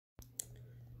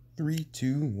3,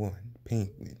 2, 1.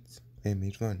 Penguins.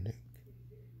 Fanmade Fanmade.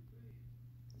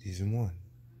 Season 1.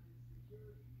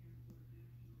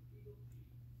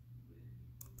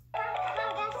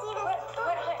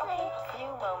 Few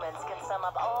moments can sum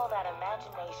up all that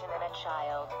imagination in a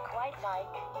child. Quite like...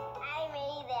 I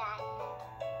made that.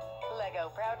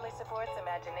 Lego proudly supports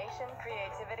imagination,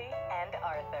 creativity, and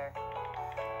Arthur.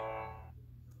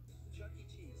 Chuck E.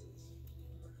 Cheese's,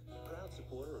 proud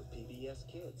supporter of PBS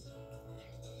Kids,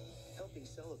 helping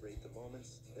celebrate the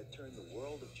moments that turn the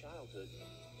world of childhood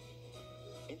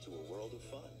into a world of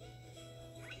fun.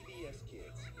 PBS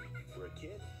Kids, where a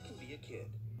kid can be a kid.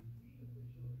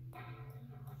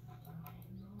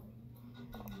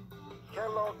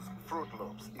 Kellogg's Fruit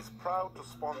Loops is proud to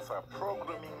sponsor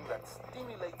programming that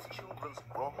stimulates children's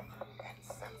growth and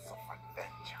sense of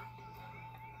adventure.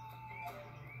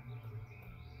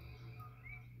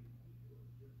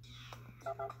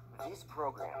 This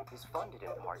program is funded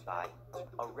in part by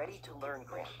a Ready to Learn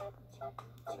grant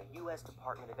from the U.S.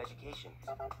 Department of Education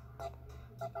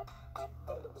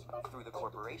through the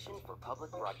Corporation for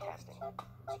Public Broadcasting.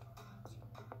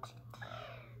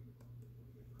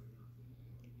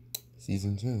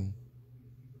 Season 2.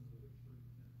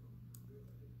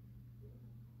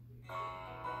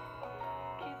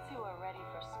 Kids who are ready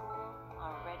for school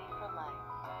are ready for life.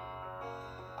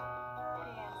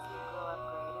 PNC Grow Up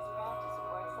Grade is proud to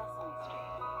support Sesame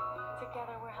Street.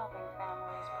 Together we're helping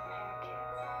families prepare kids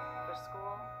for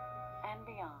school and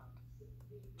beyond.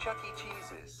 Chuck E.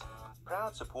 Cheese's,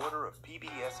 proud supporter of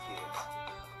PBS Kids,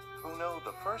 who know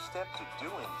the first step to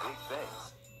doing big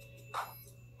things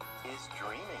is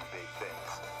dreaming big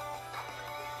things.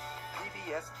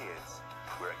 PBS Kids,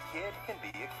 where a kid can be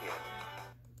a kid.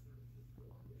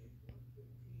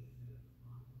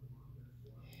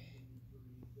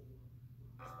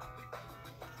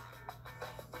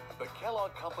 The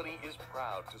Kellogg Company is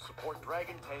proud to support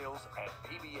Dragon Tales and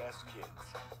PBS Kids.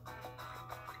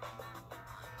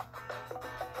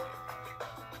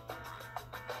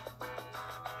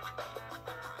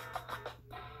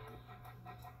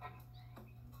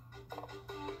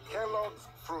 Kellogg's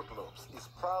Fruit Loops is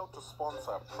proud to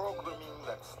sponsor programming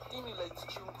that stimulates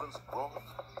children's growth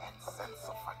and sense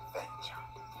of adventure.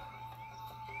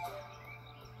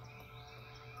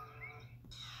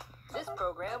 This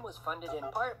program was funded in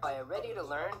part by a Ready to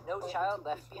Learn, No Child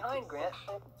Left Behind grant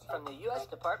from the U.S.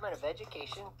 Department of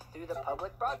Education through the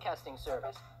Public Broadcasting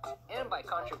Service, and by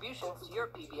contributions to your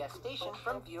PBS station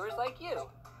from viewers like you.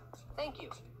 Thank you.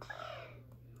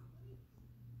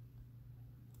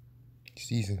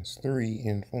 Seasons 3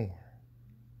 and 4.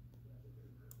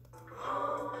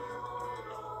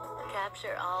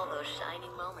 Capture all those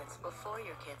shining moments before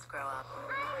your kids grow up.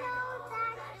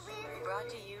 Brought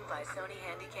to you by Sony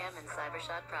Handycam and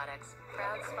Cybershot Products,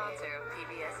 proud sponsor of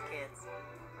PBS Kids.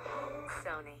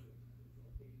 Sony.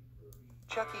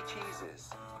 Chuck E. Cheese's,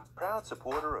 proud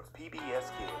supporter of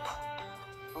PBS Kids,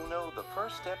 who know the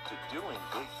first step to doing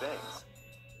big things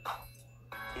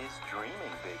is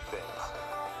dreaming big things.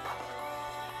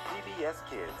 PBS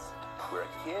Kids, where a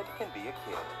kid can be a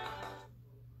kid.